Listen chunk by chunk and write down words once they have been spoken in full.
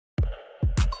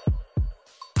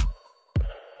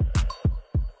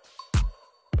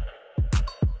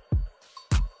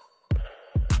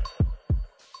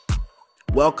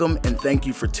Welcome and thank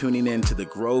you for tuning in to the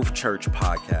Grove Church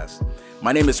podcast.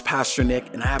 My name is Pastor Nick,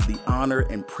 and I have the honor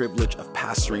and privilege of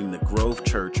pastoring the Grove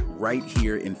Church right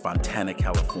here in Fontana,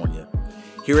 California.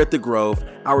 Here at the Grove,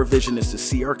 our vision is to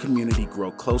see our community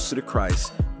grow closer to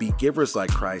Christ, be givers like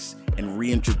Christ, and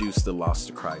reintroduce the lost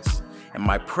to Christ. And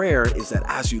my prayer is that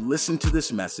as you listen to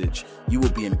this message, you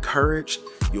will be encouraged,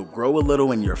 you'll grow a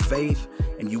little in your faith,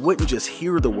 and you wouldn't just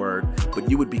hear the word, but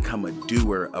you would become a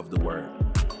doer of the word.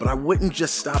 But I wouldn't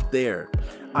just stop there.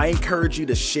 I encourage you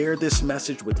to share this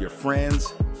message with your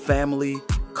friends, family,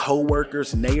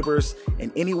 co-workers, neighbors,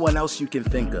 and anyone else you can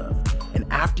think of. And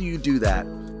after you do that,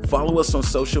 follow us on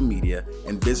social media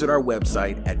and visit our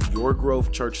website at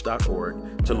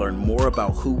yourgrovechurch.org to learn more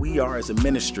about who we are as a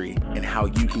ministry and how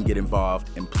you can get involved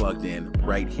and plugged in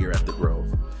right here at the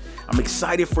Grove. I'm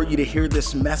excited for you to hear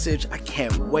this message. I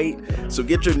can't wait. So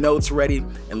get your notes ready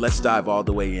and let's dive all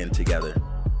the way in together.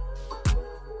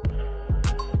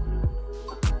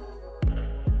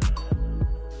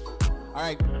 All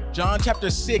right, John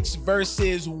chapter 6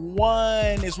 verses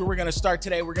 1 is where we're going to start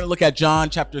today. We're going to look at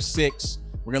John chapter 6.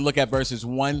 We're going to look at verses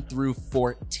 1 through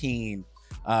 14.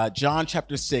 John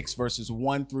chapter 6 verses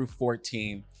 1 through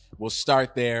 14. We'll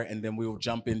start there and then we will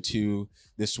jump into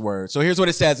this word. So here's what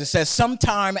it says. It says,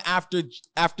 sometime after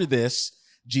this,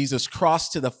 Jesus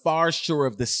crossed to the far shore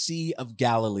of the Sea of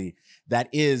Galilee, that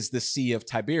is the Sea of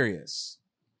Tiberias.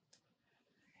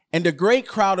 And a great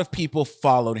crowd of people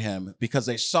followed him because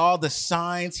they saw the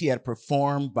signs he had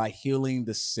performed by healing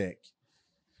the sick.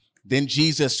 Then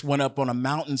Jesus went up on a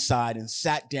mountainside and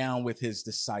sat down with his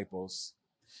disciples.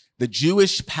 The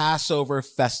Jewish Passover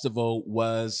festival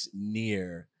was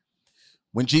near.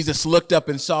 When Jesus looked up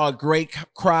and saw a great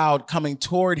crowd coming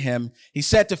toward him, he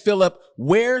said to Philip,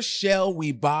 "Where shall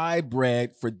we buy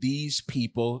bread for these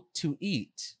people to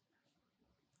eat?"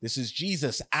 This is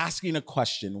Jesus asking a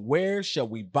question. Where shall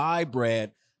we buy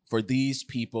bread for these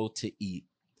people to eat?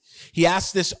 He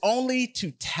asked this only to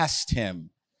test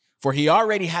him, for he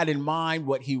already had in mind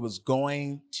what he was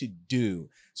going to do.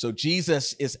 So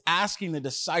Jesus is asking the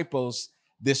disciples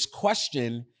this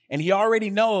question, and he already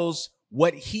knows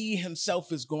what he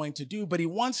himself is going to do, but he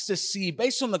wants to see,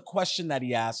 based on the question that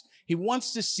he asked, he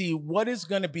wants to see what is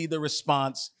going to be the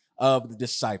response of the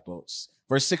disciples.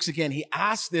 Verse 6 again, he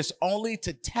asked this only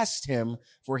to test him,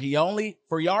 for he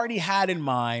already had in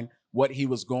mind what he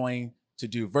was going to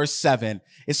do. Verse 7,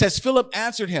 it says, Philip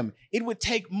answered him, "It would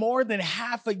take more than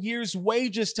half a year's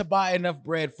wages to buy enough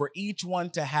bread for each one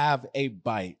to have a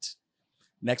bite."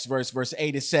 Next verse, verse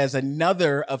 8, it says,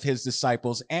 another of his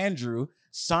disciples, Andrew,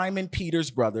 Simon Peter's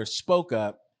brother, spoke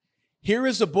up, "Here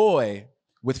is a boy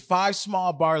with 5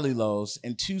 small barley loaves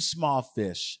and 2 small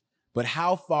fish. But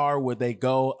how far would they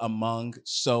go among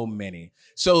so many?"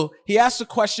 So he asked a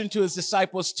question to his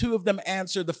disciples. 2 of them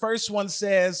answered. The first one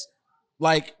says,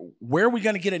 where are we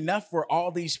going to get enough for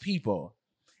all these people?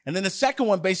 And then the second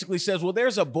one basically says, well,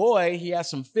 there's a boy. He has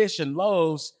some fish and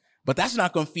loaves, but that's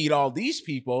not going to feed all these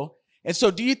people. And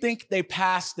so do you think they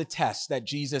passed the test that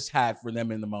Jesus had for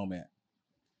them in the moment?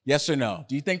 Yes or no?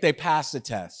 Do you think they passed the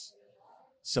test?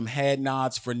 Some head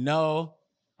nods for no.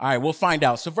 All right, we'll find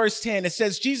out. So verse 10, it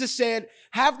says, Jesus said,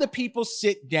 "Have the people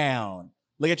sit down."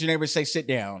 Look at your neighbor and say, "Sit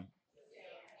down."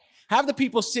 Have the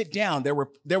people sit down.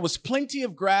 There was plenty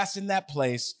of grass in that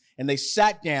place, and they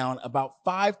sat down. About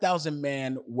 5,000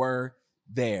 men were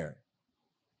there.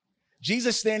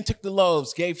 Jesus then took the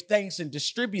loaves, gave thanks, and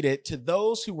distributed to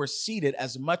those who were seated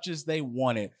as much as they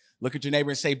wanted. Look at your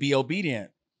neighbor and say, "Be obedient."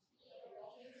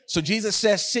 So Jesus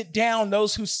says, sit down.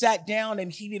 Those who sat down and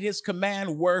heeded his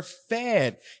command were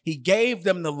fed. He gave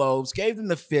them the loaves, gave them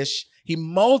the fish. He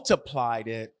multiplied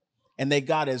it, and they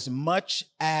got as much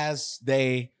as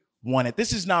they wanted.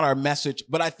 This is not our message,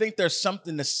 but I think there's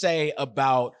something to say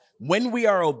about when we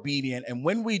are obedient and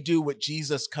when we do what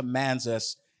Jesus commands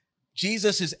us,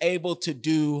 Jesus is able to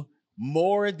do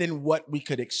more than what we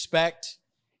could expect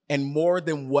and more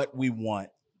than what we want.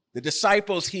 The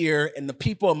disciples here and the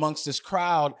people amongst this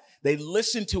crowd, they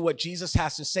listen to what Jesus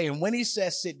has to say. And when he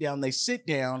says sit down, they sit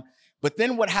down. But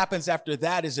then what happens after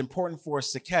that is important for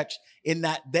us to catch, in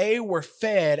that they were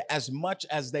fed as much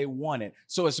as they wanted.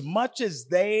 So as much as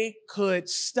they could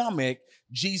stomach,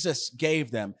 Jesus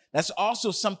gave them. That's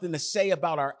also something to say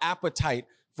about our appetite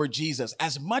for Jesus.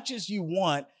 As much as you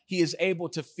want, he is able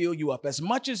to fill you up. As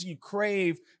much as you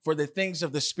crave for the things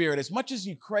of the Spirit, as much as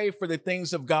you crave for the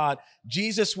things of God,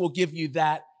 Jesus will give you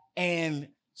that and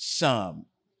some.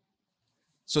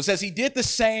 So it says he did the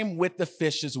same with the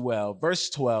fish as well. Verse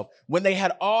 12, when they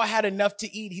had all had enough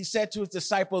to eat, he said to his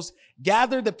disciples,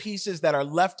 "Gather the pieces that are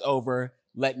left over.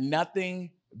 Let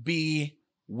nothing be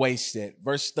wasted.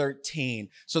 Verse 13.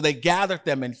 So they gathered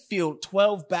them and filled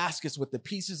 12 baskets with the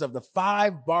pieces of the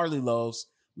 5 barley loaves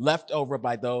left over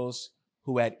by those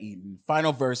who had eaten.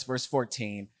 Final verse, verse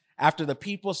 14. After the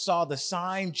people saw the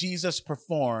sign Jesus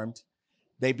performed,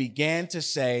 they began to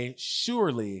say,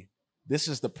 surely this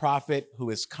is the prophet who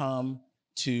has come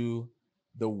to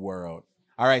the world.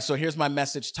 All right, so here's my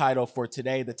message title for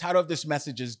today. The title of this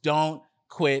message is Don't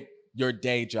Quit Your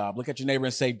Day Job. Look at your neighbor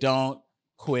and say, don't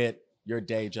quit your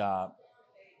day job.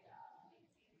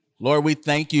 Lord, we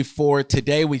thank you for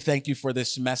today. We thank you for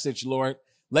this message, Lord.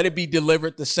 Let it be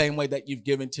delivered the same way that you've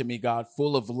given to me, God,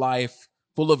 full of life,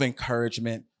 full of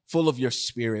encouragement, full of your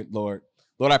spirit, Lord.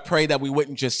 Lord, I pray that we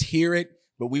wouldn't just hear it,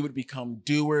 but we would become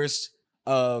doers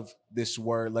of this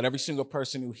word. Let every single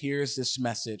person who hears this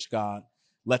message, God,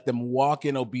 let them walk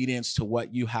in obedience to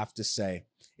what you have to say.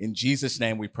 In Jesus'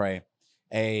 name we pray.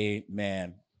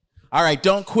 Amen. All right,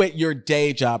 don't quit your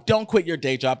day job. Don't quit your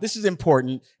day job. This is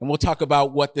important, and we'll talk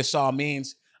about what this all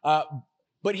means.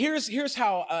 But here's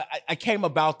how I came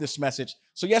about this message.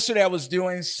 So yesterday I was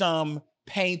doing some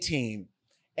painting,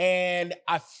 and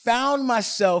I found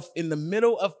myself in the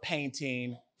middle of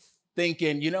painting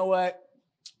thinking, you know what?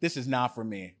 This is not for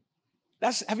me.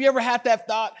 Have you ever had that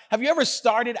thought? Have you ever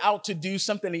started out to do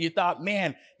something and you thought,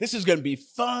 man, this is going to be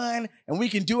fun and we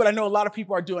can do it? I know a lot of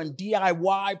people are doing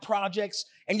DIY projects,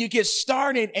 and you get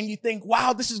started and you think,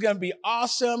 wow, this is going to be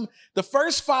awesome. The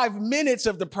first 5 minutes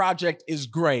of the project is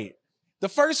great. The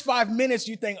first 5 minutes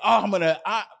you think,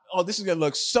 this is going to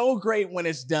look so great when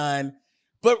it's done.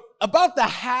 But about the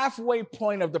halfway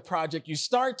point of the project, you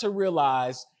start to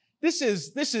realize this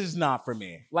is not for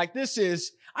me.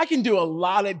 I can do a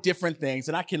lot of different things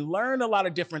and I can learn a lot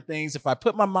of different things. If I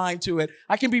put my mind to it,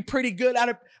 I can be pretty good at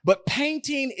it. But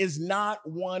painting is not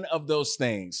one of those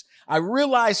things. I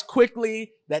realized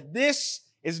quickly that this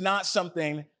is not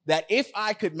something that if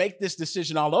I could make this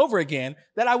decision all over again,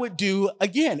 that I would do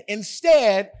again.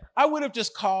 Instead, I would have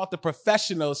just called the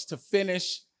professionals to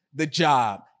finish the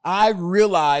job. I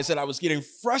realized that I was getting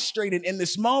frustrated in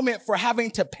this moment for having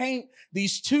to paint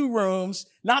these 2 rooms,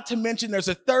 not to mention there's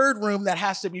a 3rd room that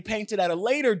has to be painted at a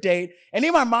later date. And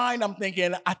in my mind, I'm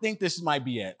thinking, I think this might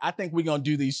be it. I think we're going to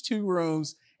do these 2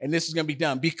 rooms and this is going to be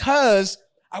done, because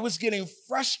I was getting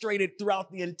frustrated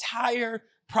throughout the entire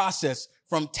process,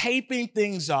 from taping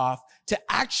things off to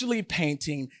actually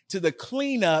painting to the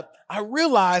cleanup. I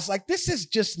realized this is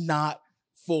just not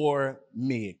for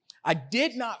me. I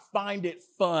did not find it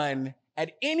fun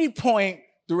at any point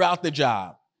throughout the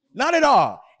job. Not at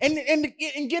all. And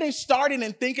getting started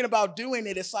and thinking about doing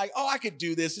it, it's like, oh, I could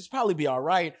do this. It's probably be all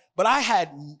right. But I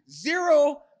had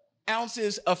 0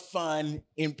 ounces of fun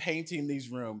in painting these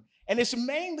rooms. And it's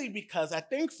mainly because I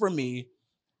think for me,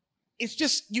 it's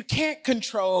just, you can't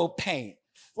control paint.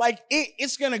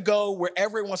 It's going to go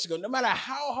wherever it wants to go. No matter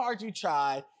how hard you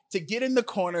try to get in the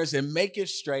corners and make it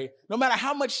straight, no matter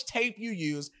how much tape you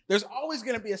use, there's always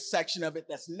going to be a section of it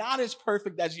that's not as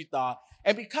perfect as you thought.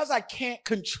 And because I can't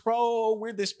control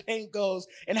where this paint goes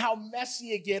and how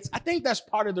messy it gets, I think that's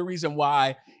part of the reason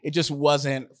why it just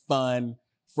wasn't fun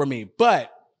for me.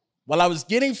 But while I was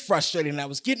getting frustrated and I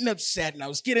was getting upset and I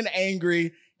was getting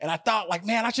angry, and I thought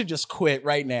man, I should just quit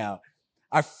right now,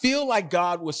 I feel like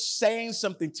God was saying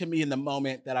something to me in the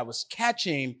moment that I was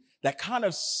catching that kind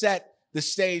of set the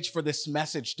stage for this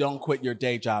message, don't quit your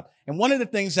day job. And one of the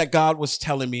things that God was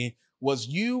telling me was,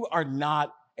 you are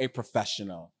not a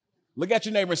professional. Look at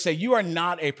your neighbor and say, you are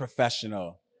not a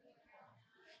professional.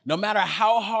 No matter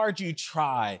how hard you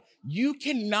try, you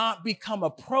cannot become a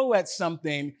pro at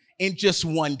something in just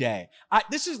one day.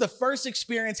 This is the first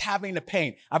experience having to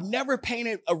paint. I've never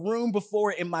painted a room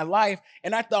before in my life.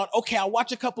 And I thought, okay, I'll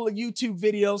watch a couple of YouTube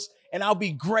videos and I'll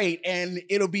be great. And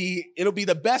it'll be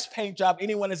the best paint job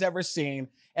anyone has ever seen.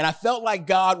 And I felt like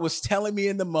God was telling me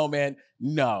in the moment,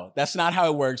 no, that's not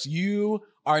how it works. You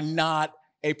are not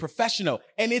a professional.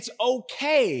 And it's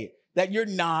okay that you're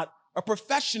not a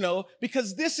professional,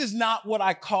 because this is not what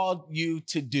I called you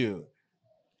to do.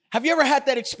 Have you ever had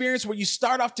that experience where you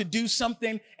start off to do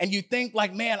something and you think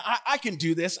man, I can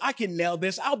do this. I can nail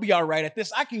this. I'll be all right at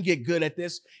this. I can get good at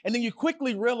this. And then you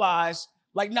quickly realize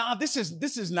nah, this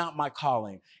is not my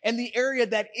calling. And the area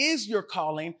that is your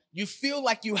calling, you feel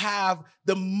like you have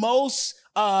the most,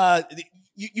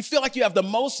 you feel like you have the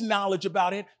most knowledge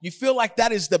about it. You feel like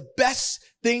that is the best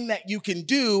thing that you can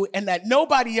do and that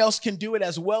nobody else can do it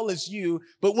as well as you.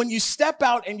 But when you step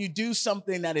out and you do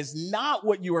something that is not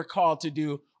what you are called to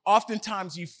do,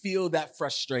 oftentimes you feel that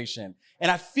frustration.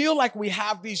 And I feel like we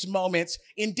have these moments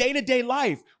in day-to-day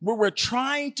life where we're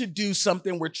trying to do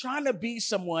something, we're trying to be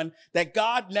someone that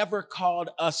God never called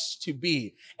us to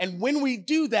be. And when we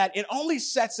do that, it only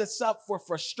sets us up for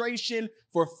frustration,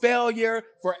 for failure,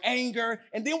 for anger.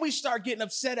 And then we start getting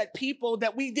upset at people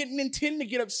that we didn't intend to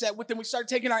get upset with. And we start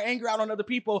taking our anger out on other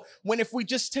people, when if we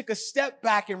just took a step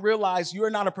back and realize you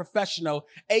are not a professional,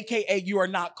 AKA you are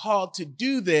not called to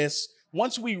do this.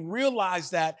 Once we realize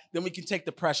that, then we can take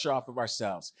the pressure off of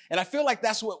ourselves. And I feel like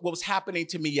that's what was happening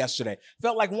to me yesterday.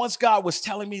 Felt like once God was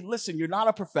telling me, listen, you're not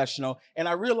a professional. And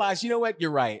I realized, you know what?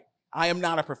 You're right. I am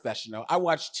not a professional. I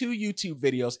watched 2 YouTube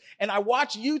videos, and I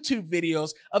watched YouTube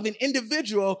videos of an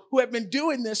individual who had been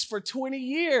doing this for 20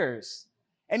 years.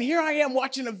 And here I am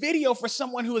watching a video for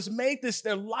someone who has made this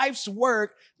their life's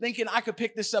work, thinking I could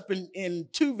pick this up in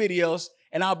 2 videos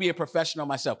and I'll be a professional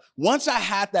myself. Once I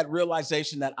had that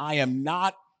realization that I am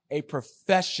not a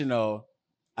professional,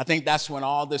 I think that's when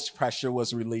all this pressure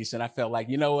was released. And I felt like,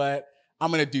 you know what?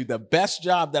 I'm going to do the best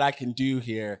job that I can do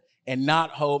here and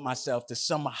not hold myself to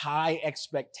some high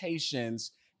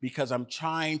expectations, because I'm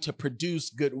trying to produce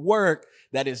good work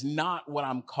that is not what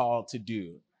I'm called to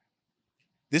do.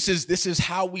 This is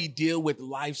how we deal with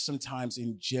life sometimes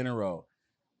in general.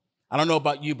 I don't know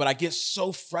about you, but I get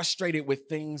so frustrated with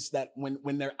things that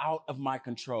when they're out of my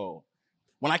control.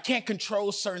 When I can't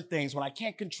control certain things, when I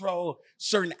can't control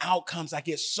certain outcomes, I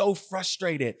get so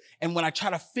frustrated. And when I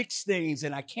try to fix things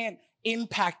and I can't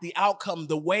impact the outcome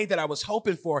the way that I was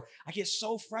hoping for, I get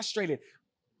so frustrated.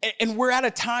 And we're at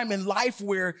a time in life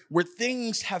where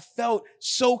things have felt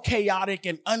so chaotic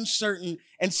and uncertain,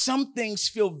 and some things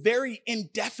feel very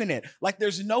indefinite, like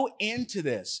there's no end to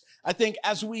this. I think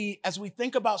as we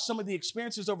think about some of the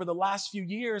experiences over the last few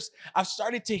years, I've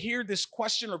started to hear this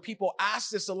question, or people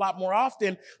ask this a lot more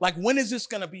often, like, when is this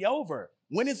going to be over?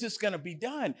 When is this going to be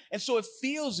done? And so it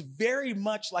feels very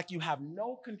much like you have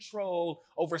no control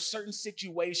over certain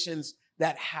situations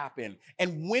that happen.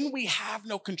 And when we have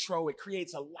no control, it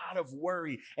creates a lot of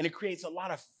worry and it creates a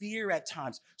lot of fear at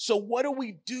times. So what do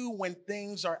we do when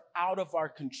things are out of our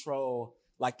control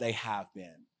like they have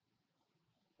been?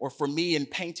 Or for me in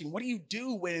painting, what do you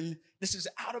do when this is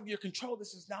out of your control?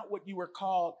 This is not what you were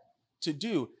called to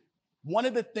do. One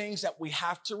of the things that we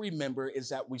have to remember is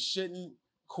that we shouldn't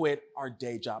quit our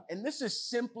day job. And this is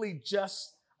simply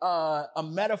just a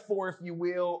metaphor, if you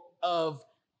will, of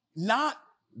not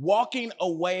walking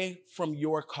away from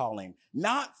your calling,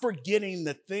 not forgetting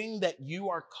the thing that you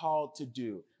are called to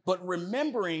do, but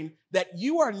remembering that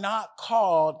you are not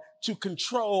called to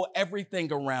control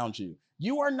everything around you.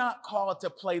 You are not called to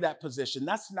play that position.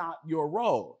 That's not your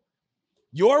role.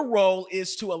 Your role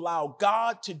is to allow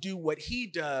God to do what he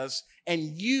does, and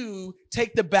you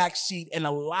take the back seat and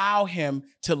allow him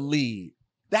to lead.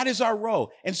 That is our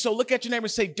role. And so look at your neighbor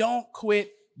and say, don't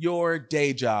quit your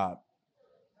day job.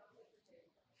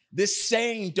 This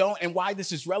saying, and why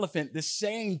this is relevant, this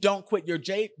saying, don't quit your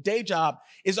day job,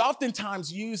 is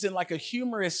oftentimes used in like a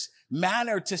humorous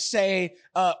manner to say,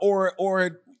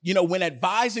 when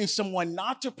advising someone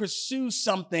not to pursue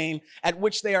something at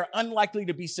which they are unlikely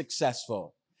to be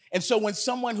successful. And so when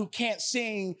someone who can't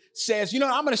sing says, I'm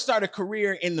going to start a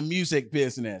career in the music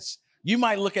business, you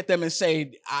might look at them and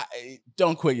say,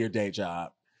 don't quit your day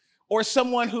job. Or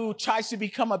someone who tries to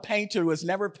become a painter who has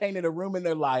never painted a room in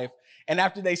their life, and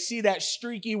after they see that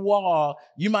streaky wall,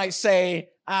 you might say,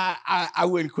 I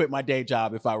wouldn't quit my day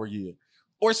job if I were you.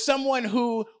 Or someone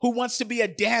who wants to be a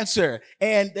dancer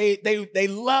and they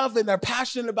love and they're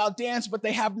passionate about dance, but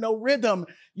they have no rhythm.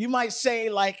 You might say,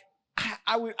 like,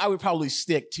 I would probably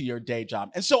stick to your day job.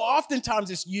 And so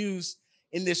oftentimes it's used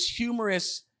in this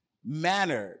humorous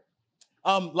manner.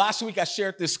 Last week I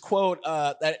shared this quote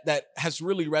that has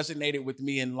really resonated with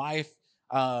me in life.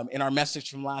 In our message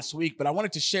from last week, but I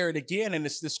wanted to share it again. And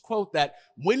it's this quote that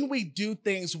when we do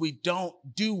things we don't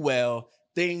do well,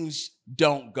 things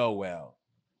don't go well.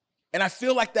 And I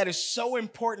feel like that is so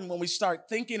important when we start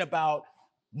thinking about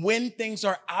when things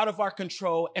are out of our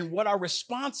control and what our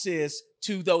response is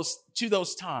to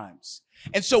those times.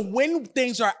 And so when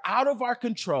things are out of our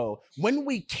control, when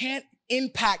we can't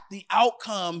impact the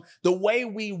outcome the way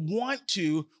we want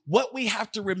to, what we have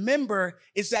to remember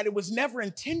is that it was never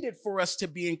intended for us to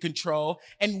be in control.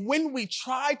 And when we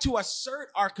try to assert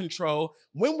our control,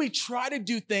 when we try to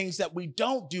do things that we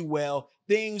don't do well,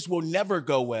 things will never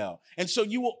go well. And so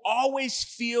you will always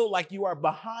feel like you are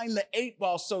behind the 8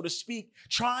 ball, so to speak,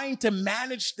 trying to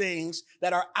manage things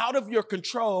that are out of your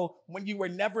control when you were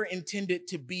never intended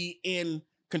to be in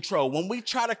control. When we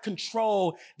try to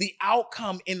control the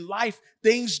outcome in life,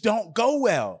 things don't go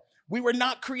well. We were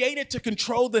not created to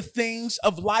control the things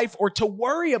of life or to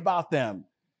worry about them.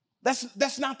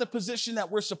 That's not the position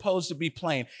that we're supposed to be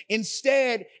playing.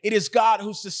 Instead, it is God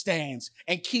who sustains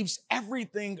and keeps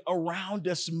everything around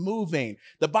us moving.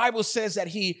 The Bible says that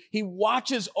he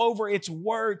watches over its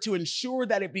word to ensure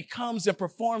that it becomes and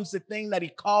performs the thing that he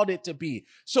called it to be.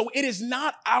 So it is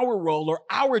not our role or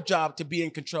our job to be in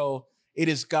control. It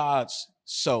is God's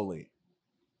solely.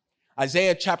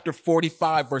 Isaiah chapter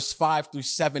 45, verse 5 through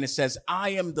 7, it says,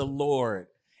 I am the Lord,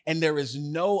 and there is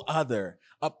no other.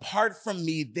 Apart from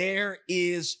me, there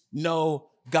is no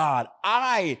God.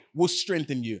 I will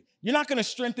strengthen you. You're not going to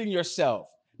strengthen yourself.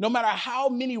 No matter how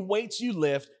many weights you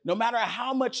lift, no matter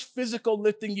how much physical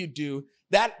lifting you do,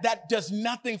 that does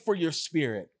nothing for your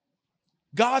spirit.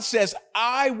 God says,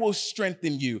 I will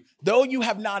strengthen you, though you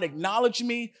have not acknowledged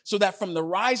me, so that from the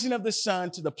rising of the sun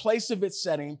to the place of its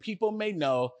setting, people may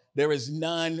know there is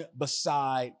none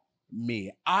beside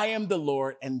me. I am the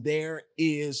Lord, and there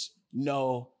is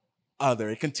no other.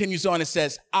 It continues on. It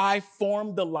says, I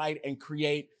form the light and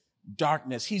create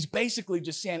darkness. He's basically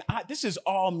just saying, this is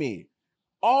all me.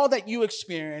 All that you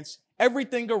experience,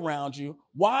 everything around you,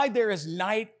 why there is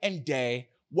night and day,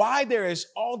 why there is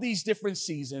all these different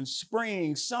seasons,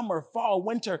 spring, summer, fall,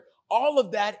 winter, all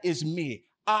of that is me.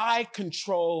 I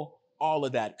control all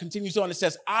of that. Continues on. It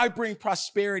says, I bring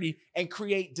prosperity and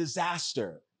create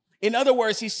disaster. In other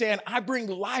words, he's saying, I bring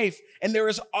life, and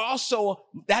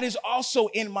that is also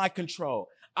in my control.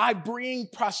 I bring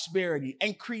prosperity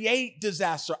and create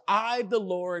disaster. I, the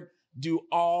Lord, do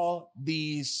all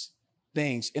these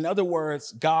things. In other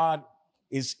words, God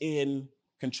is in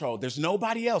control. There's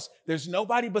nobody else. There's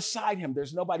nobody beside him.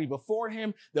 There's nobody before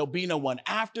him. There'll be no one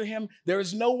after him. There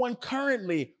is no one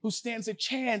currently who stands a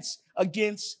chance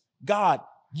against God.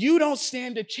 You don't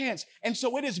stand a chance. And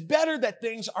so it is better that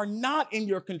things are not in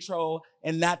your control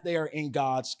and that they are in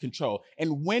God's control.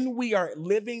 And when we are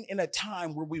living in a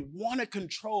time where we want to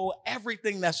control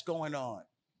everything that's going on,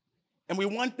 and we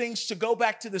want things to go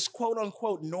back to this quote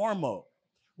unquote normal,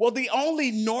 well, the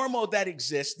only normal that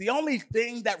exists, the only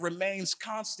thing that remains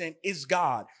constant is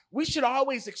God. We should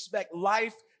always expect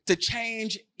life to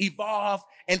change, evolve,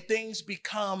 and things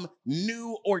become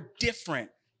new or different.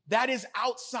 That is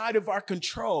outside of our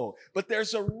control, but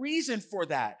there's a reason for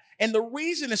that. And the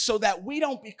reason is so that we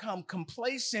don't become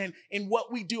complacent in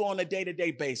what we do on a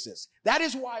day-to-day basis. That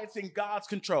is why it's in God's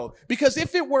control. Because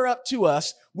if it were up to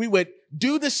us, we would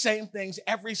do the same things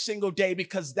every single day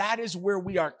because that is where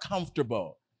we are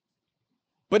comfortable.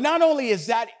 But not only is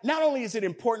it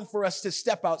important for us to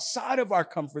step outside of our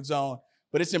comfort zone,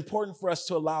 but it's important for us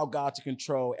to allow God to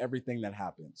control everything that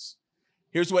happens.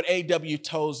 Here's what A.W.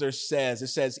 Tozer says. It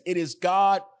says, it is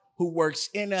God who works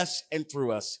in us and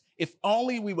through us. If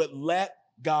only we would let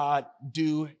God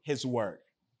do his work.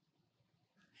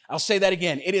 I'll say that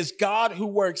again. It is God who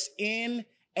works in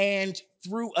and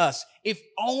through us. If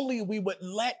only we would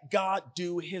let God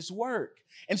do his work.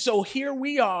 And so here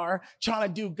we are trying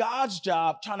to do God's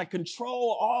job, trying to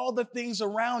control all the things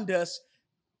around us,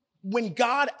 when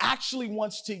God actually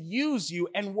wants to use you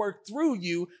and work through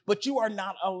you, but you are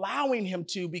not allowing him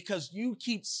to because you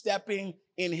keep stepping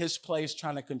in his place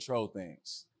trying to control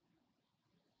things.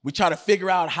 We try to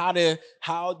figure out how there's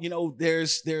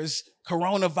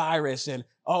coronavirus and,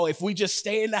 if we just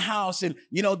stay in the house and,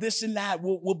 this and that,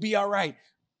 we'll be all right.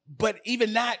 But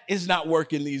even that is not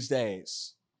working these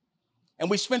days.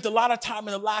 And we spent a lot of time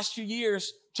in the last few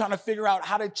years trying to figure out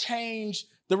how to change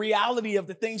the reality of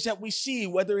the things that we see,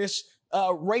 whether it's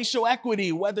racial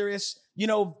equity, whether it's,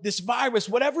 this virus,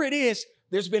 whatever it is.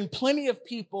 There's been plenty of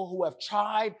people who have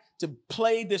tried to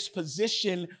play this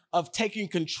position of taking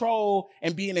control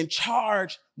and being in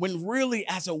charge when really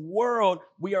as a world,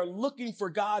 we are looking for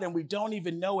God and we don't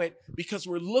even know it because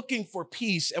we're looking for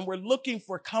peace and we're looking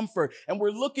for comfort and we're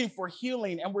looking for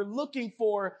healing and we're looking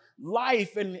for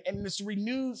life and this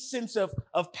renewed sense of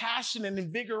passion and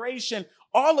invigoration.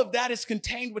 All of that is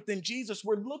contained within Jesus.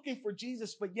 We're looking for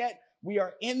Jesus, but yet we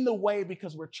are in the way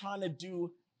because we're trying to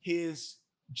do his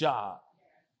job.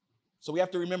 So we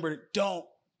have to remember, don't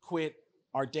quit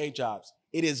our day jobs.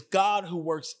 It is God who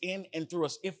works in and through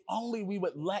us. If only we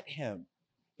would let him.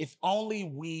 If only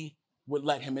we would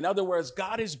let him. In other words,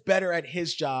 God is better at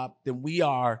his job than we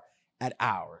are at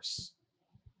ours.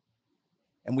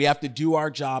 And we have to do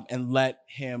our job and let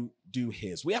him do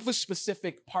his. We have a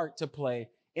specific part to play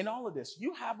in all of this.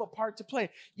 You have a part to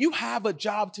play. You have a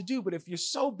job to do. But if you're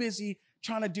so busy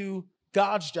trying to do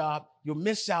God's job, you'll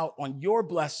miss out on your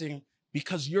blessing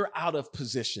because you're out of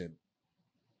position.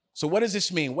 So what does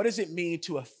this mean? What does it mean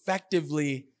to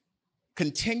effectively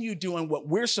continue doing what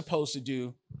we're supposed to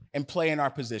do and play in our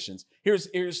positions. Here's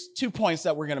 2 points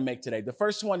that we're going to make today. The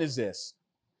first one is this.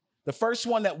 The first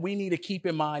one that we need to keep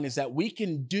in mind is that we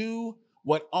can do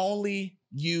what only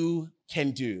you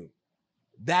can do.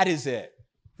 That is it.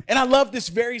 And I love this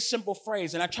very simple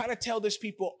phrase. And I try to tell this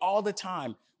people all the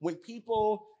time. When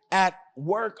people at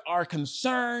work are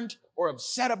concerned or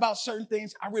upset about certain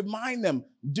things, I remind them,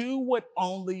 do what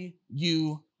only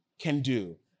you can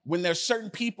do. When there's certain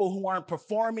people who aren't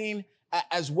performing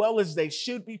as well as they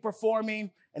should be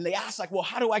performing, and they ask like, well,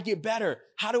 how do I get better?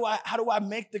 How do I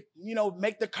make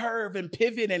the curve and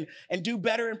pivot and do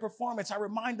better in performance? I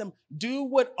remind them, do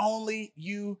what only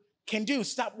you can do.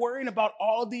 Stop worrying about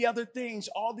all the other things,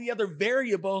 all the other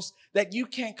variables that you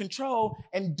can't control,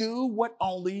 and do what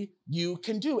only you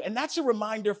can do. And that's a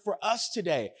reminder for us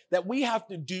today that we have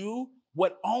to do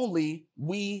what only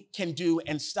we can do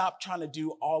and stop trying to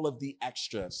do all of the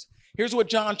extras. Here's what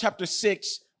John chapter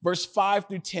 6, verse 5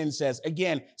 through 10 says.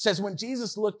 Again, it says, when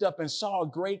Jesus looked up and saw a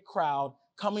great crowd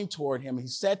coming toward him, he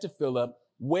said to Philip,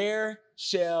 where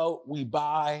shall we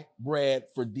buy bread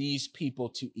for these people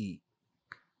to eat?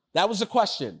 That was the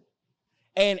question.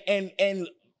 And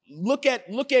look at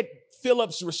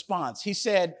Philip's response. He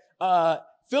said,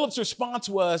 Philip's response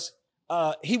was,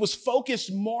 he was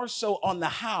focused more so on the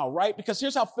how, right? Because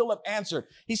here's how Philip answered.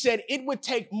 He said, it would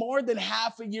take more than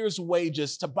half a year's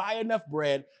wages to buy enough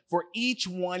bread for each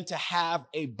one to have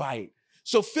a bite.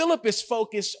 So Philip is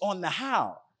focused on the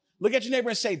how. Look at your neighbor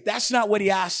and say, that's not what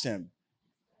he asked him.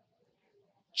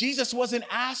 Jesus wasn't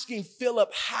asking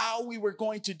Philip how we were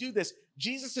going to do this.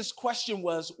 Jesus' question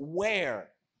was, where?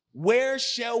 Where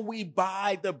shall we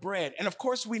buy the bread? And of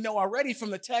course, we know already from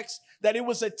the text that it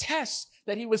was a test,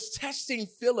 that he was testing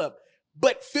Philip.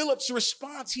 But Philip's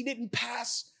response, he didn't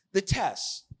pass the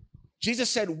test. Jesus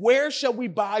said, where shall we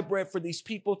buy bread for these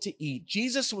people to eat?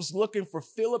 Jesus was looking for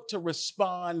Philip to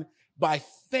respond by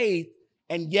faith,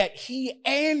 and yet he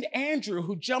and Andrew,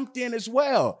 who jumped in as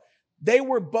well, they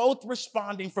were both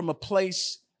responding from a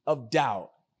place of doubt.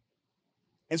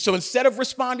 And so instead of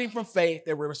responding from faith,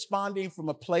 they were responding from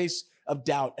a place of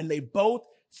doubt. And they both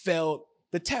failed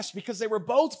the test because they were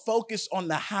both focused on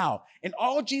the how. And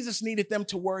all Jesus needed them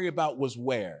to worry about was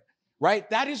where, right?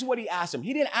 That is what he asked them.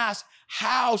 He didn't ask,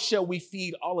 how shall we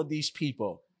feed all of these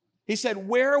people? He said,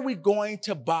 where are we going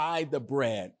to buy the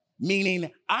bread?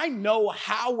 Meaning, I know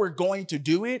how we're going to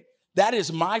do it. That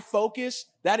is my focus.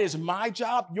 That is my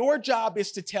job. Your job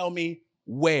is to tell me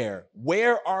where.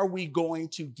 Where are we going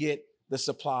to get the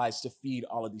supplies to feed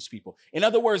all of these people? In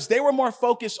other words, they were more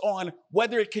focused on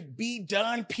whether it could be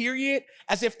done, period,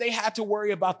 as if they had to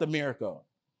worry about the miracle,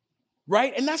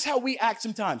 right? And that's how we act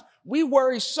sometimes. We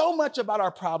worry so much about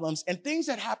our problems and things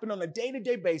that happen on a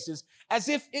day-to-day basis as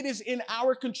if it is in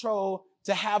our control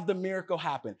to have the miracle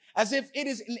happen, as if it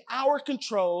is in our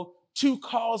control to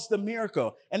cause the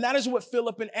miracle. And that is what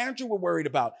Philip and Andrew were worried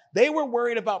about. They were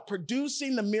worried about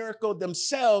producing the miracle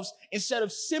themselves instead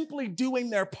of simply doing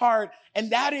their part.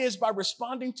 And that is by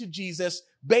responding to Jesus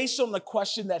based on the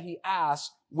question that he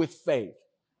asked with faith.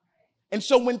 And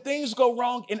so when things go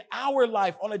wrong in our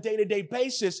life on a day-to-day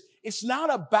basis, it's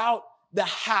not about the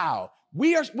how.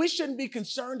 We shouldn't be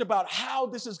concerned about how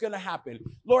this is going to happen.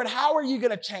 Lord, how are you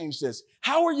going to change this?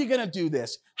 How are you going to do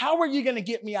this? How are you going to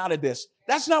get me out of this?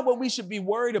 That's not what we should be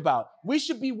worried about. We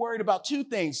should be worried about two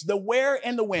things, the where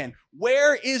and the when.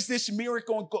 Where is this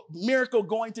miracle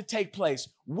going to take place?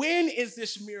 When is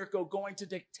this miracle going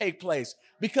to take place?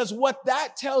 Because what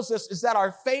that tells us is that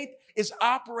our faith is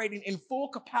operating in full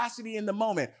capacity in the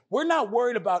moment. We're not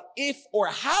worried about if or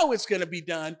how it's going to be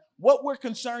done. What we're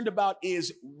concerned about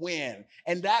is when.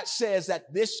 And that says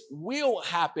that this will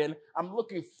happen. I'm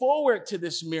looking forward to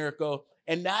this miracle.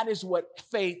 And that is what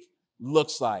faith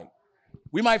looks like.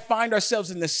 We might find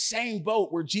ourselves in the same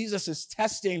boat where Jesus is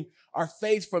testing our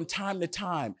faith from time to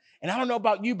time. And I don't know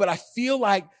about you, but I feel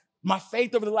like my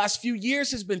faith over the last few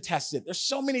years has been tested. There's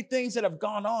so many things that have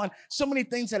gone on, so many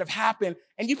things that have happened.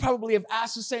 And you probably have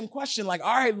asked the same question, like,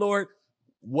 all right, Lord,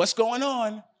 what's going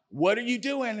on? What are you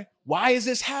doing? Why is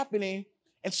this happening?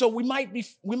 And so we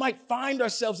might find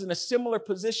ourselves in a similar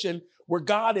position where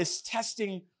God is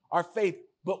testing our faith,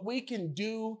 but we can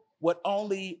do what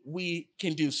only we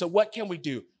can do. So what can we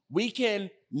do? We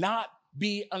can not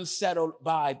be unsettled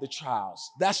by the trials.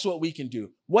 That's what we can do.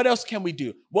 What else can we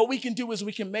do? What we can do is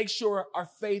we can make sure our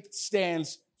faith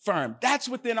stands firm. That's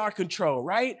within our control,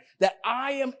 right? That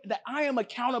I am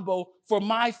accountable for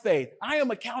my faith. I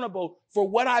am accountable for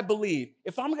what I believe.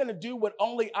 If I'm going to do what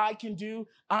only I can do,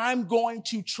 I'm going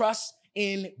to trust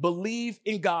and believe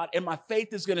in God, and my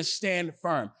faith is going to stand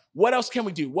firm. What else can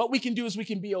we do? What we can do is we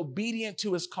can be obedient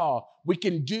to his call. We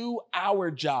can do our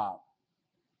job.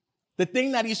 the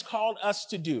thing that he's called us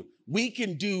to do. We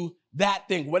can do that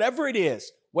thing, whatever it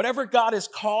is, whatever God has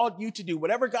called you to do,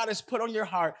 whatever God has put on your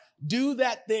heart, do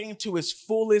that thing to his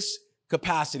fullest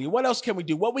capacity. What else can we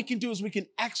do? What we can do is we can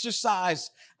exercise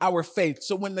our faith.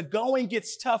 So when the going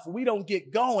gets tough, we don't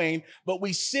get going, but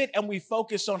we sit and we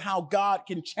focus on how God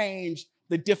can change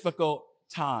the difficult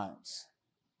times.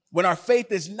 When our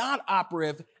faith is not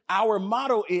operative, our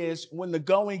motto is when the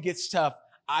going gets tough,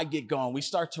 I get going. We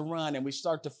start to run and we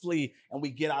start to flee and we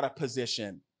get out of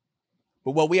position.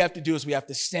 But what we have to do is we have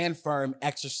to stand firm,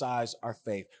 exercise our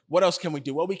faith. What else can we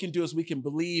do? What we can do is we can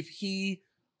believe he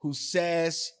who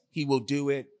says he will do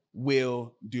it,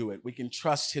 will do it. We can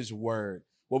trust his word.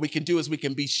 What we can do is we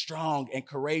can be strong and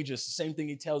courageous. The same thing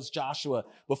he tells Joshua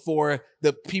before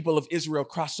the people of Israel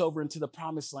cross over into the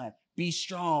promised land. Be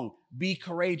strong, be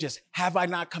courageous. Have I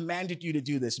not commanded you to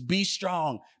do this? Be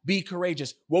strong, be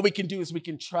courageous. What we can do is we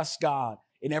can trust God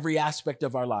in every aspect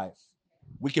of our life.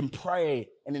 We can pray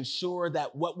and ensure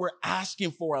that what we're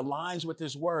asking for aligns with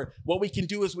his word. What we can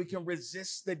do is we can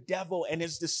resist the devil and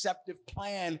his deceptive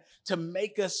plan to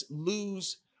make us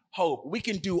lose hope. We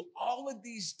can do all of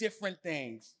these different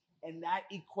things, and that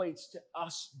equates to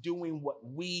us doing what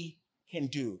we can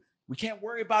do. We can't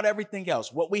worry about everything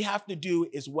else. What we have to do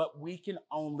is what we can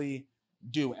only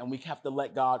do, and we have to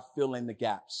let God fill in the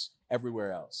gaps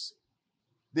everywhere else.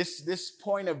 This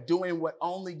point of doing what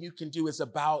only you can do is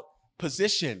about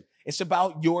position. It's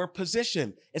about your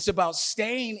position. It's about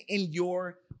staying in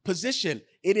your position.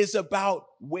 It is about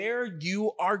where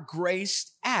you are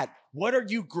graced at. What are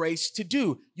you graced to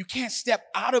do? You can't step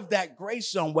out of that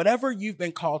grace zone. Whatever you've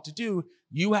been called to do,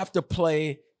 you have to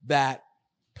play that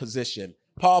position.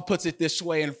 Paul puts it this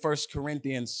way in 1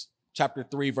 Corinthians chapter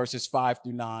 3, verses 5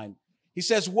 through 9. He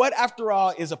says, what after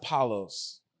all is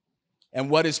Apollos? And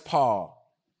what is Paul?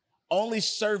 Only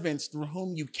servants through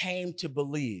whom you came to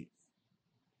believe,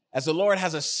 as the Lord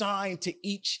has assigned to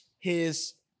each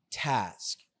his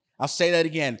task. I'll say that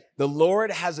again. The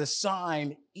Lord has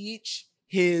assigned each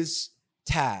his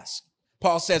task.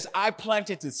 Paul says, I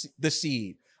planted the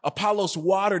seed. Apollos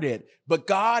watered it, but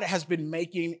God has been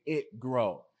making it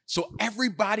grow. So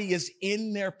everybody is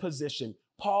in their position.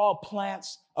 Paul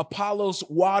plants, Apollos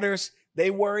waters.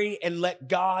 They worry and let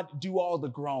God do all the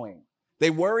growing.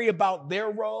 They worry about their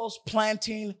roles,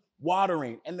 planting,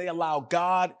 watering, and they allow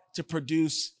God to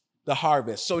produce the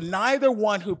harvest. So neither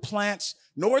one who plants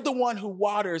nor the one who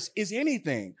waters is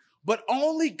anything, but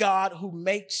only God who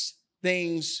makes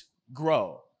things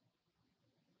grow.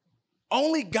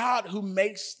 Only God who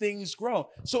makes things grow.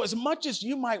 So as much as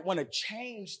you might want to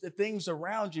change the things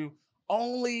around you,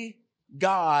 only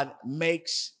God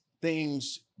makes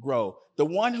things grow. The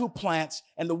one who plants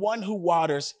and the one who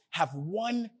waters have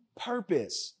one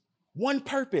purpose,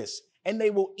 and they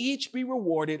will each be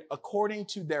rewarded according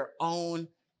to their own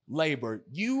labor.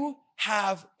 You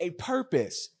have a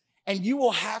purpose, and you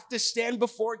will have to stand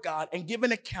before God and give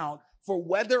an account for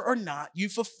whether or not you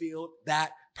fulfilled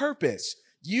that purpose.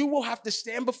 You will have to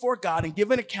stand before God and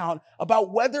give an account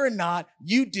about whether or not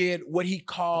you did what he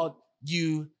called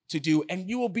you to do, and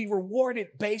you will be rewarded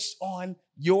based on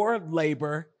your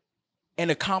labor and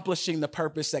accomplishing the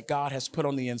purpose that God has put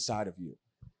on the inside of you.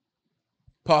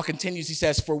 Paul continues, he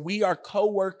says, for we are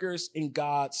co-workers in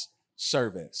God's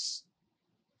service.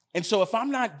 And so if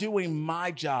I'm not doing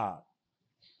my job,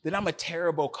 then I'm a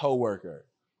terrible coworker,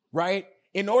 right?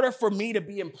 In order for me to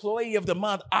be employee of the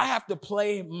month, I have to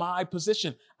play my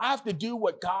position. I have to do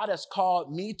what God has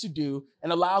called me to do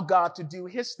and allow God to do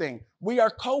his thing. We are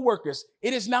coworkers.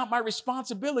 It is not my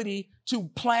responsibility to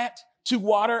plant, to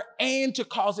water, and to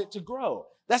cause it to grow.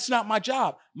 That's not my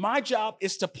job. My job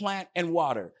is to plant and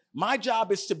water. My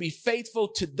job is to be faithful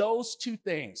to those two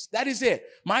things. That is it.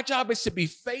 My job is to be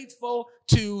faithful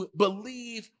to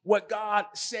believe what God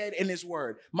said in his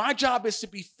word. My job is to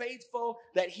be faithful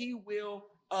that he will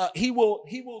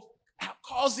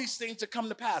cause these things to come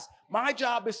to pass. My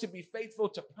job is to be faithful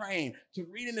to praying, to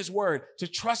reading his word, to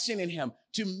trusting in him,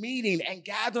 to meeting and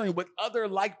gathering with other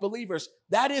like believers.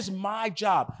 That is my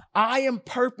job. I am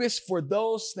purposed for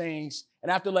those things, and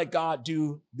I have to let God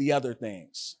do the other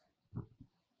things.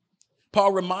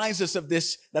 Paul reminds us of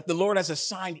this, that the Lord has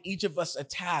assigned each of us a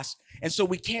task. And so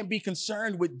we can't be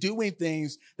concerned with doing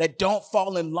things that don't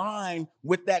fall in line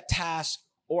with that task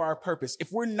or our purpose.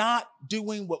 If we're not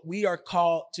doing what we are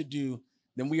called to do,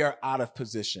 then we are out of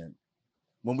position.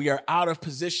 When we are out of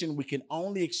position, we can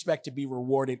only expect to be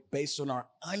rewarded based on our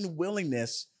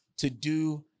unwillingness to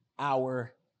do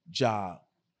our job.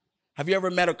 Have you ever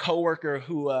met a coworker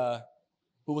who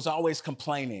was always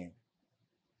complaining?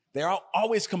 They're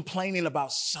always complaining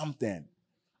about something.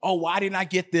 oh, why didn't I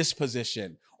get this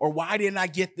position? Or why didn't I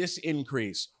get this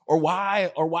increase? Or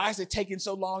why is it taking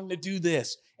so long to do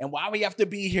this? And why we have to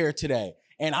be here today?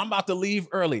 And I'm about to leave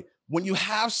early. When you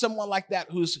have someone like that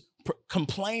who's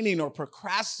complaining or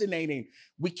procrastinating,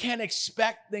 we can't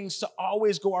expect things to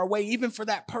always go our way. Even for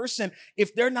that person,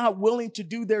 if they're not willing to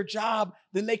do their job,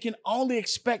 then they can only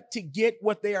expect to get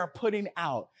what they are putting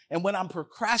out. And when I'm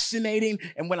procrastinating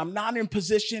and when I'm not in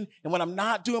position and when I'm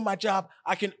not doing my job,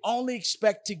 I can only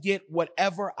expect to get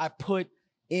whatever I put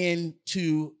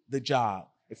into the job.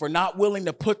 If we're not willing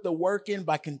to put the work in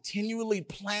by continually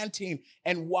planting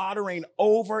and watering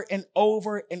over and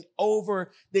over and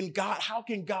over, then how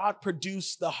can God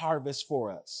produce the harvest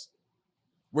for us?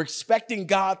 We're expecting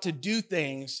God to do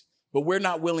things, but we're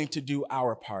not willing to do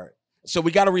our part. So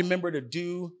we got to remember to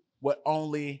do what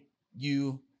only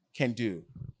you can do.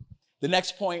 The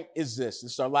next point is this.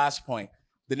 This is our last point.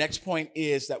 The next point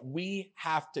is that we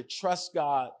have to trust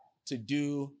God to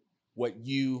do what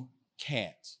you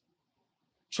can't.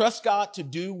 Trust God to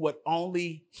do what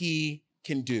only he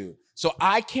can do. So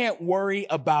I can't worry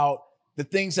about the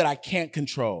things that I can't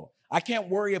control. I can't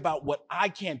worry about what I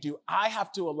can't do. I have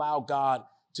to allow God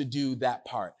to do that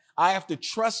part. I have to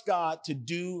trust God to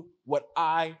do what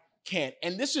I can't.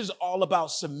 And this is all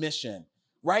about submission,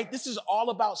 right? This is all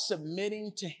about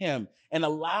submitting to him and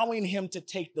allowing him to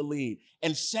take the lead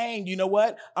and saying, you know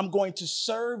what? I'm going to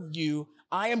serve you.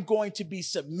 I am going to be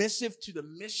submissive to the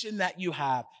mission that you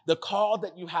have, the call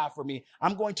that you have for me.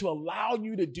 I'm going to allow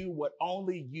you to do what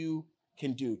only you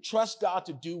can do. Trust God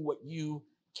to do what you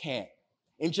can't.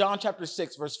 In John chapter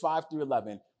 6, verse 5 through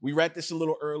 11, we read this a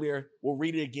little earlier. We'll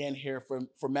read it again here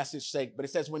for message sake. But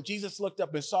it says, when Jesus looked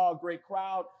up and saw a great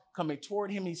crowd coming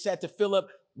toward him, he said to Philip,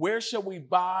 where shall we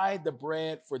buy the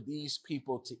bread for these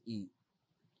people to eat?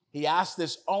 He asked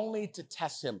this only to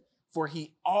test him, for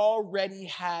he already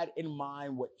had in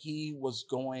mind what he was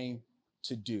going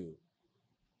to do.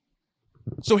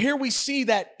 So here we see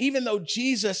that even though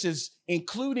Jesus is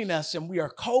including us and we are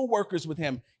co-workers with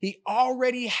him, he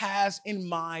already has in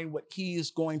mind what he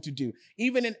is going to do.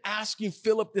 Even in asking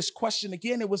Philip this question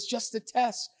again, it was just a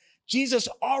test. Jesus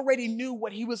already knew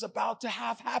what he was about to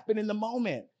have happen in the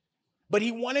moment, but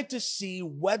he wanted to see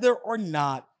whether or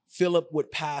not Philip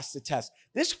would pass the test.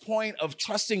 This point of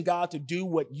trusting God to do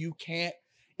what you can't,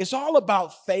 it's all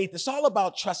about faith. It's all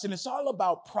about trusting. It's all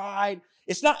about pride.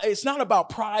 It's not about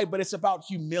pride, but it's about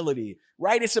humility,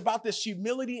 right? It's about this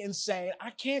humility in saying, I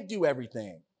can't do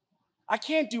everything. I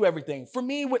can't do everything. For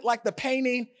me, with like the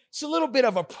painting, it's a little bit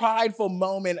of a prideful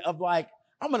moment of like,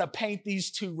 I'm going to paint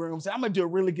these 2 rooms and I'm going to do a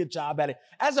really good job at it,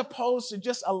 as opposed to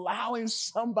just allowing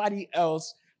somebody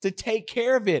else to take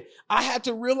care of it. I had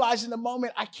to realize in the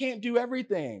moment, I can't do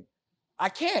everything. I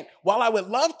can't. While I would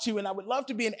love to, and I would love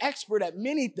to be an expert at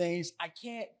many things, I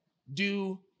can't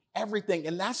do everything.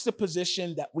 And that's the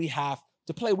position that we have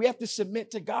to play. We have to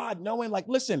submit to God, knowing like,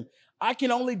 listen, I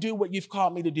can only do what you've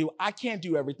called me to do. I can't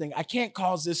do everything. I can't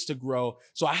cause this to grow.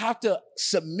 So I have to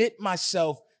submit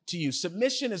myself to you.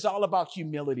 Submission is all about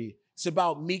humility. It's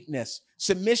about meekness.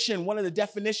 Submission, one of the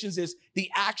definitions is the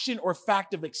action or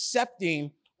fact of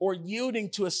accepting or yielding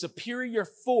to a superior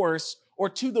force or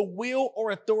to the will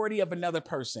or authority of another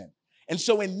person. And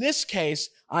so in this case,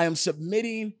 I am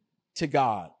submitting to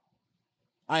God.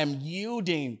 I am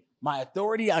yielding my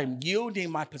authority. I'm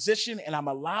yielding my position, and I'm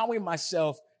allowing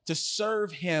myself to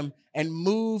serve him and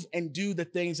move and do the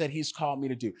things that he's called me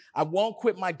to do. I won't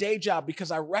quit my day job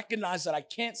because I recognize that I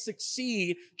can't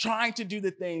succeed trying to do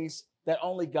the things that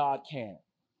only God can.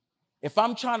 If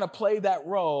I'm trying to play that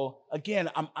role, again,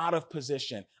 I'm out of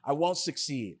position. I won't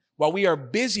succeed. While we are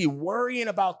busy worrying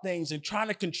about things and trying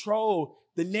to control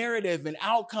the narrative and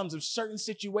outcomes of certain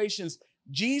situations,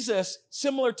 Jesus,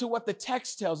 similar to what the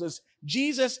text tells us,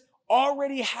 Jesus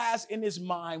already has in his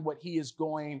mind what he is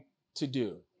going to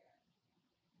do.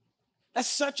 That's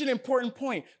such an important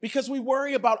point because we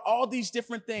worry about all these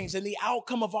different things and the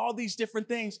outcome of all these different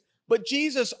things. But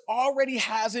Jesus already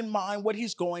has in mind what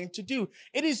he's going to do.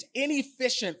 It is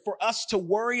inefficient for us to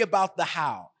worry about the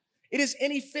how. It is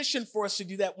inefficient for us to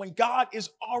do that when God is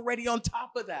already on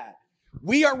top of that.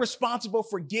 We are responsible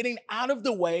for getting out of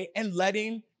the way and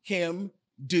letting him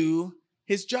do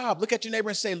his job. Look at your neighbor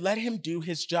and say, let him do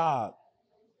his job.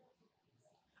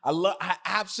 I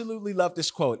absolutely love this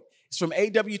quote. It's from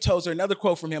A.W. Tozer, another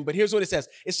quote from him, but here's what it says.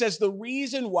 It says, the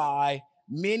reason why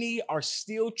many are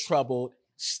still troubled,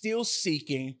 still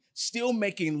seeking, still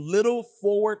making little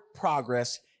forward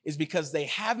progress is because they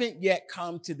haven't yet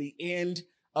come to the end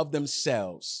of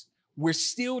themselves. We're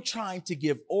still trying to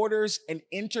give orders and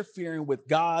interfering with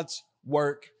God's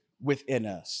work within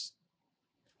us.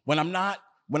 When I'm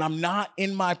not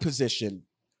in my position,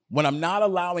 when I'm not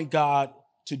allowing God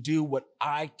to do what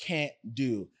I can't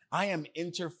do, I am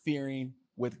interfering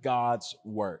with God's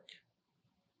work.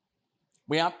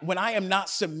 When I am not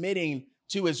submitting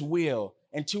to his will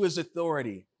and to his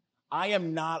authority, I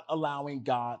am not allowing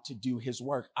God to do his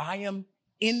work. I am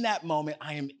in that moment,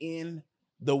 I am in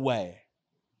the way.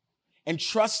 And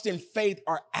trust and faith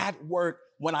are at work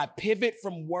when I pivot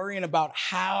from worrying about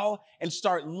how and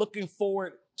start looking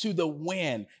forward to the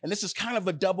when. And this is kind of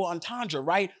a double entendre,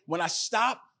 right? When I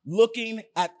stop looking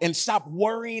at and stop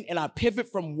worrying and I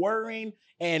pivot from worrying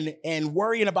and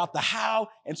worrying about the how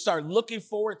and start looking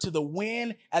forward to the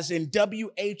when, as in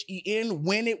W-H-E-N,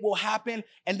 when it will happen.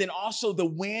 And then also the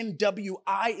when,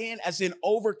 W-I-N, as in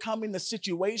overcoming the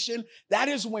situation. That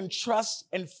is when trust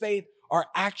and faith are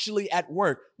actually at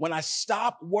work. When I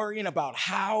stop worrying about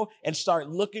how and start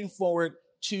looking forward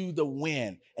to the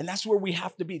when. And that's where we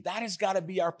have to be. That has got to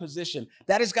be our position.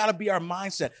 That has got to be our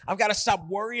mindset. I've got to stop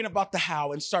worrying about the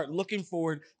how and start looking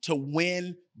forward to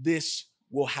when this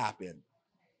will happen.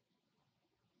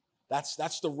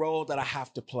 That's the role that I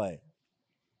have to play.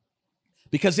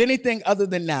 Because anything other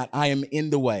than that, I am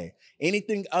in the way.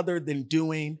 Anything other than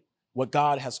doing what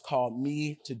God has called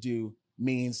me to do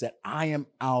means that I am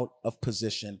out of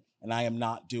position and I am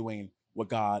not doing what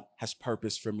God has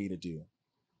purposed for me to do.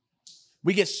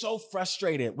 We get so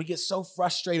frustrated. We get so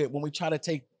frustrated when we try to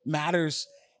take matters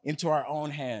into our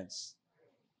own hands.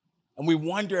 And we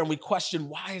wonder and we question,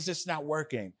 why is this not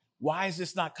working? Why is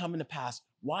this not coming to pass?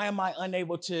 Why am I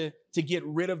unable to get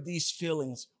rid of these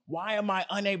feelings? Why am I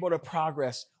unable to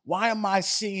progress? Why am I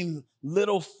seeing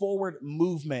little forward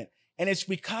movement? And it's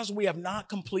because we have not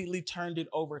completely turned it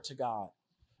over to God.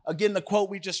 Again, the quote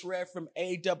we just read from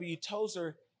A.W.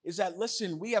 Tozer is that,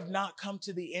 listen, we have not come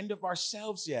to the end of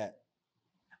ourselves yet.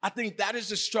 I think that is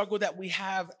the struggle that we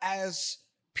have as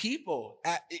people,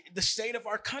 at the state of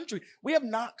our country. We have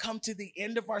not come to the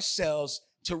end of ourselves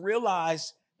to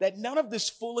realize that none of this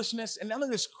foolishness and none of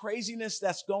this craziness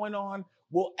that's going on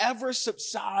will ever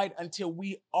subside until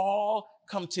we all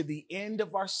come to the end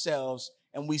of ourselves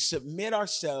and we submit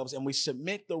ourselves and we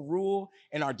submit the rule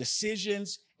and our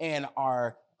decisions and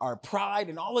our pride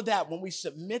and all of that. When we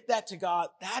submit that to God,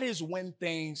 that is when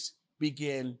things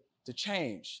begin to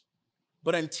change.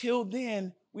 But until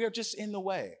then, we are just in the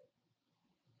way.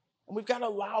 And we've got to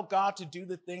allow God to do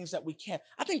the things that we can.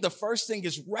 I think the first thing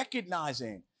is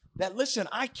recognizing that, listen,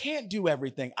 I can't do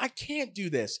everything. I can't do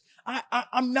this.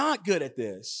 I'm not good at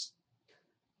this,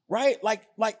 right?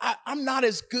 I'm not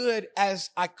as good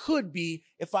as I could be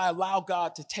if I allow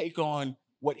God to take on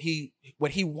what he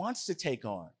wants to take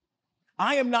on.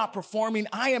 I am not performing.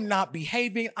 I am not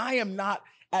behaving. I am not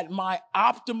at my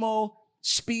optimal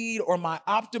speed or my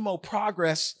optimal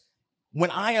progress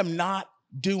when I am not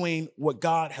doing what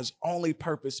God has only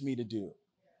purposed me to do.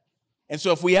 And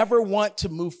so if we ever want to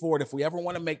move forward, if we ever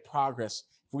want to make progress,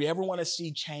 if we ever want to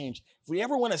see change, if we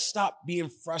ever want to stop being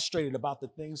frustrated about the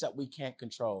things that we can't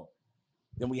control,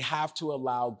 then we have to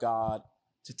allow God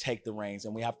to take the reins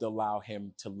and we have to allow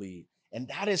him to lead. And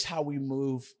that is how we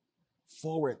move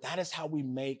forward. That is how we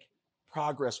make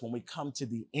progress, when we come to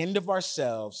the end of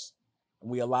ourselves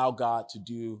and we allow God to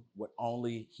do what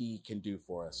only he can do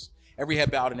for us. Every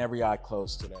head bowed and every eye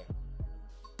closed today.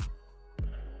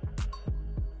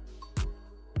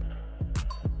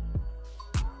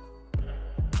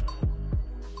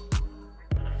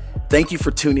 Thank you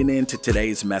for tuning in to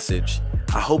today's message.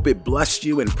 I hope it blessed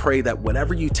you and pray that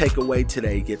whatever you take away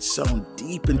today gets sown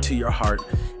deep into your heart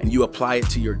and you apply it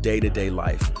to your day-to-day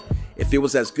life. If it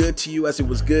was as good to you as it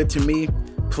was good to me,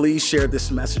 please share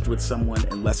this message with someone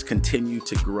and let's continue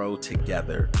to grow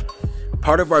together.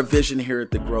 Part of our vision here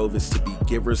at The Grove is to be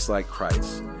givers like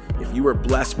Christ. If you were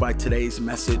blessed by today's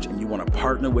message and you want to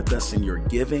partner with us in your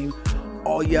giving,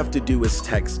 all you have to do is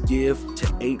text GIVE to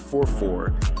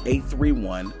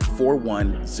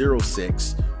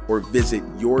 844-831-4106 or visit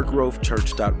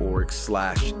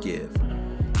yourgrovechurch.org/give.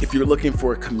 If you're looking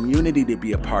for a community to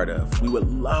be a part of, we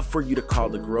would love for you to call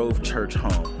the Grove Church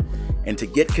home. And to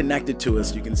get connected to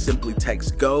us, you can simply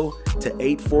text GO to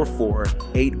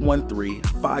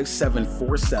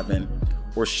 844-813-5747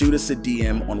 or shoot us a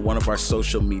DM on one of our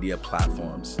social media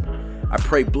platforms. I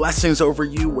pray blessings over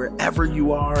you wherever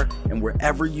you are and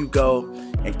wherever you go,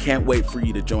 and can't wait for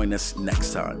you to join us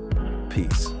next time.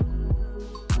 Peace.